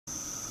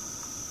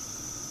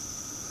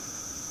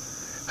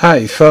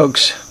Hi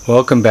folks,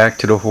 welcome back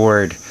to the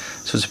Horde.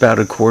 So it's about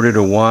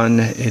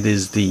 1:45. It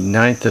is the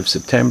 9th of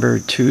September,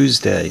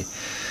 Tuesday,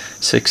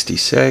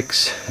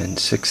 66 and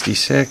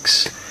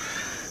 66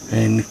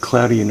 and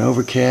cloudy and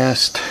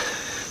overcast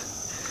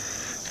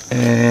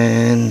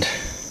and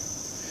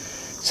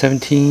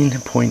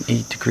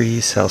 17.8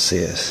 degrees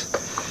Celsius.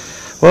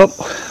 Well,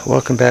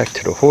 welcome back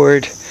to the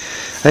Horde.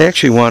 I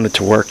actually wanted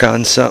to work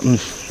on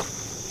something.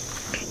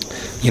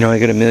 You know, I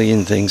got a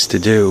million things to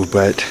do,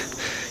 but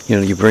you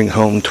know, you bring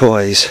home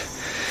toys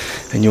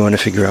and you want to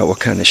figure out what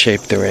kind of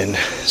shape they're in.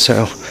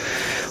 So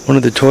one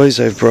of the toys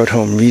I've brought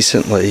home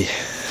recently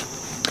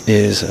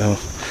is,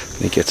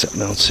 let me get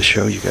something else to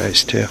show you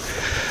guys too,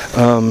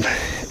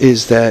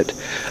 is that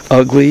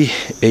ugly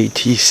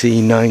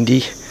ATC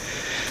 90.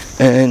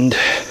 And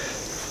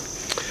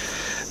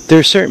there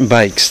are certain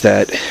bikes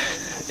that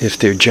if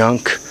they're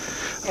junk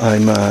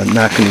I'm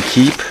not going to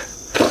keep,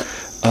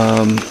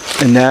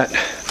 and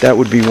that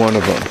would be one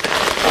of them.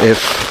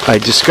 If I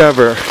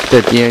discover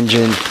that the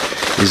engine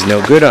is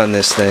no good on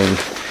this thing,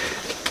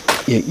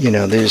 you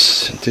know,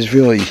 there's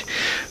really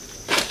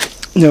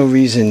no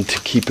reason to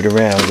keep it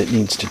around. It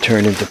needs to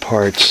turn into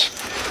parts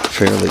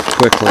fairly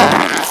quickly.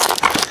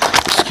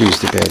 Excuse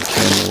the bad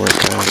camera work,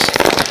 guys.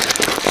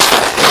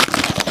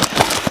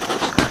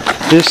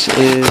 This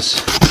is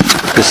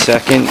the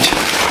second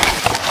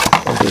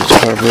of those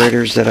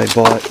carburetors that I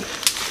bought.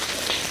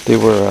 They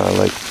were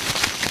like,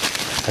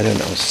 I don't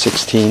know,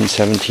 16,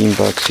 17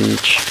 bucks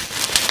each.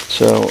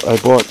 So I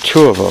bought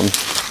two of them,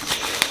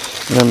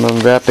 and I'm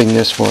unwrapping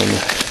this one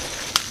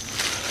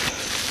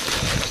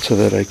so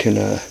that I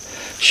can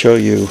show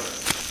you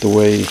the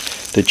way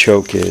the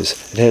choke is.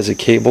 It has a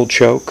cable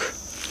choke,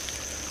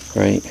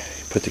 right?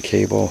 You put the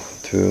cable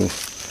through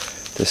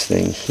this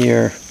thing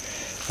here,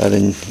 and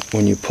then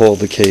when you pull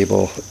the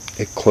cable,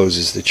 it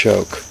closes the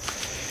choke.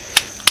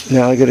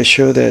 Now I got to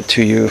show that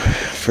to you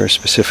for a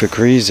specific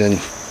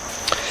reason.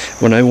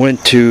 When I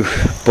went to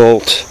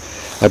bolt,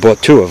 I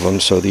bought two of them,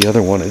 so the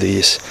other one of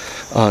these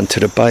onto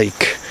the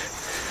bike,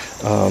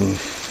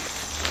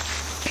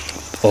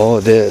 all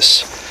of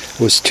this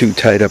was too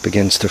tight up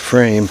against the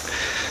frame,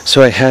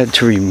 so I had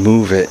to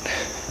remove it.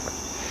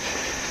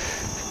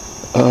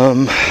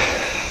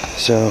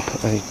 So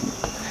I'm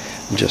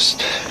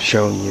just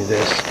showing you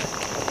this.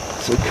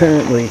 So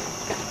currently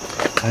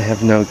I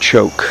have no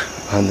choke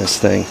on this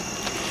thing.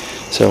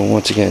 So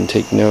once again,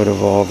 take note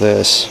of all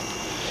this.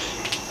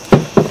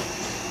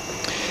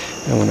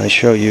 And when I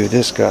show you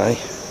this guy,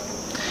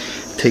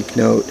 take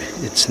note,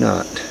 it's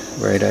not,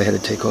 right? I had to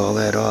take all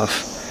that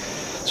off.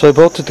 So I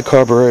bolted the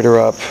carburetor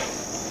up,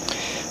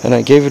 and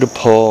I gave it a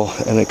pull,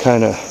 and it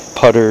kind of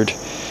puttered.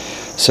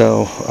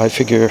 So I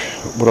figure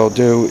what I'll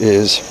do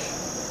is,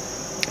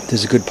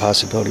 there's a good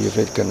possibility of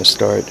it going to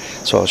start,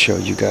 so I'll show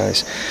you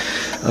guys.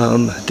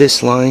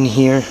 This line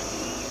here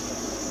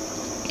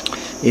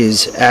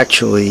is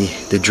actually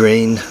the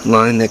drain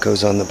line that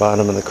goes on the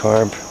bottom of the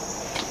carb.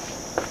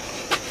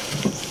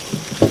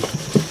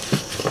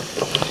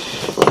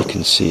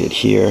 See it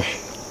here,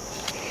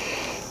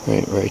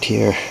 right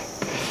here.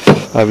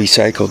 I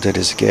recycled it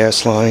as a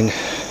gas line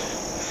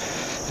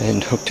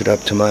and hooked it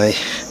up to my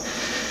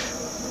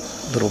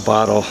little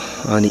bottle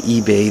on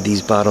eBay.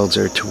 These bottles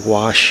are to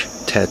wash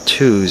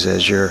tattoos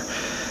as you're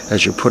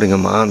putting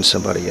them on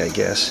somebody, I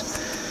guess.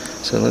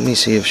 So let me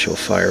see if she'll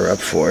fire up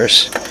for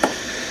us.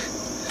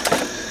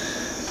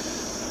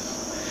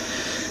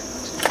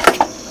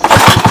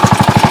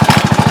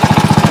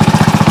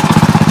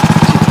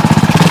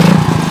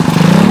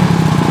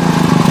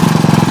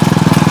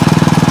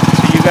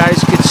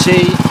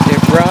 See,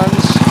 it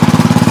runs.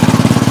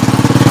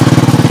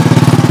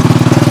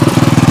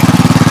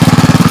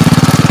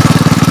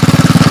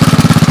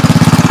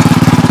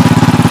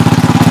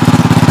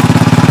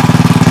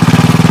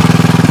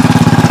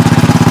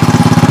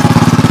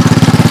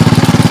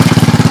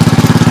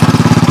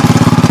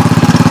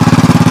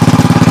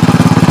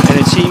 And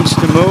it seems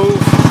to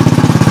move.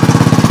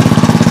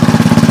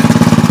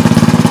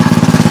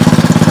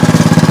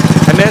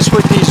 I mess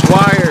with these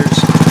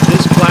wires.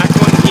 This black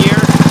one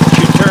here,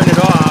 you turn it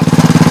off.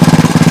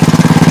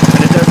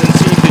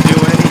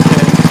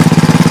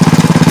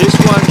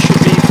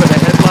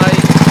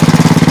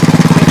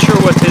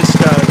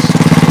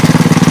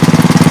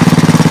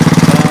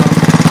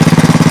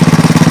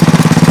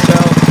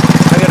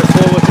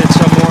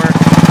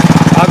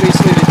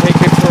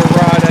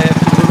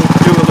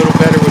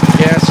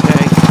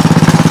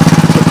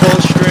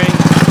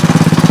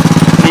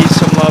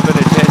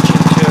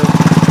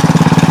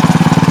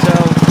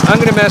 I'm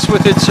going to mess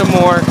with it some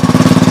more.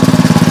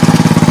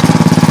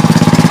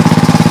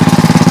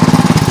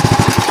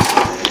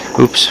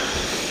 Oops.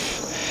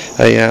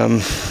 I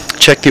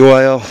checked the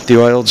oil. The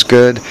oil's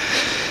good.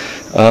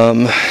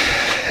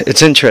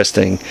 It's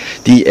interesting.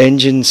 The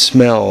engine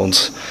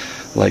smells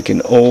like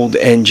an old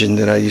engine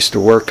that I used to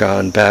work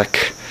on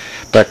back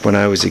when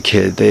I was a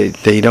kid.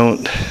 They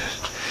don't.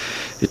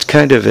 It's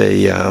kind of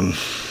a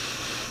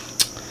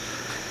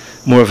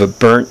more of a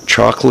burnt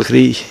chocolate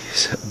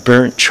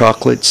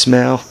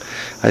smell.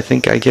 I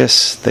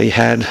guess they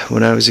had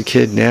when I was a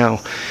kid.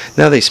 Now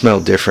they smell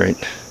different.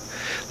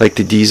 Like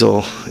the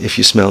diesel, if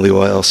you smell the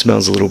oil,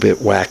 smells a little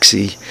bit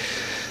waxy.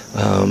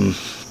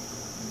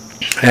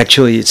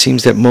 Actually, it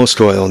seems that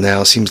most oil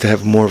now seems to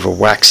have more of a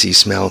waxy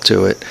smell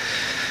to it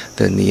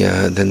than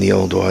the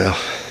old oil.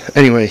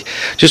 Anyway,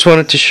 just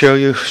wanted to show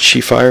you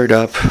she fired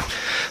up.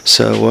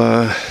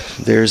 So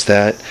there's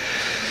that.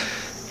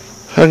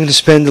 I'm going to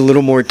spend a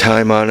little more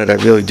time on it. I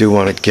really do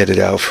want to get it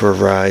out for a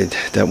ride.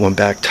 That one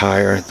back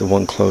tire, the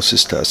one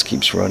closest to us,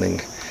 keeps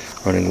running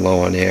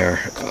low on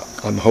air.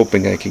 I'm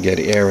hoping I can get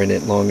air in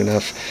it long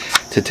enough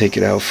to take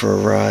it out for a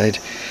ride.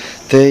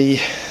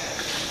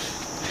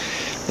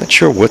 Not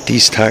sure what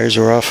these tires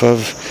are off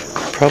of.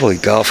 Probably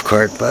golf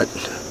cart, but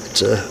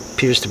it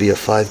appears to be a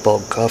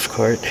 5-bulb golf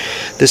cart.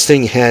 This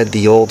thing had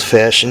the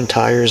old-fashioned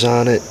tires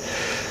on it,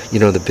 you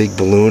know, the big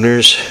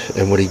ballooners,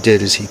 and what he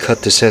did is he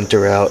cut the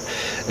center out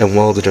and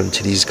welded them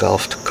to these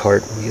golf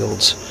cart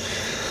wheels.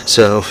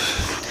 So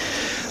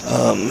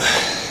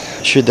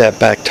should that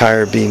back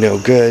tire be no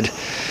good,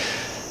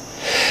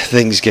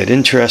 things get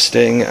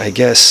interesting. I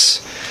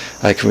guess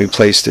I can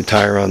replace the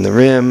tire on the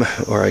rim,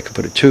 or I could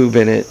put a tube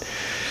in it.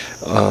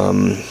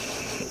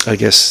 I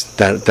guess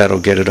that'll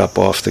get it up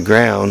off the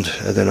ground,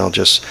 and then I'll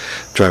just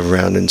drive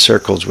around in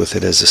circles with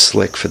it as a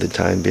slick for the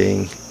time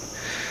being.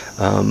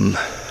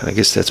 I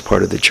guess that's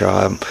part of the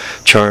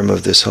charm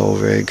of this whole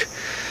rig.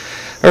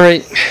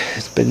 Alright,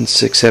 it's been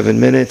 6-7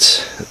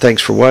 minutes.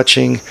 Thanks for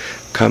watching,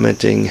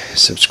 commenting,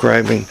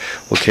 subscribing.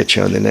 We'll catch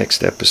you on the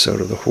next episode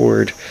of The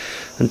Horde.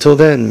 Until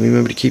then,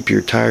 remember to keep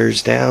your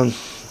tires down,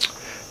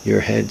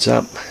 your heads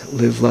up,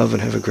 live, love,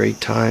 and have a great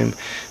time.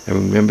 And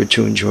remember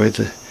to enjoy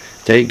the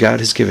day God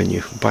has given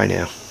you. Bye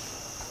now.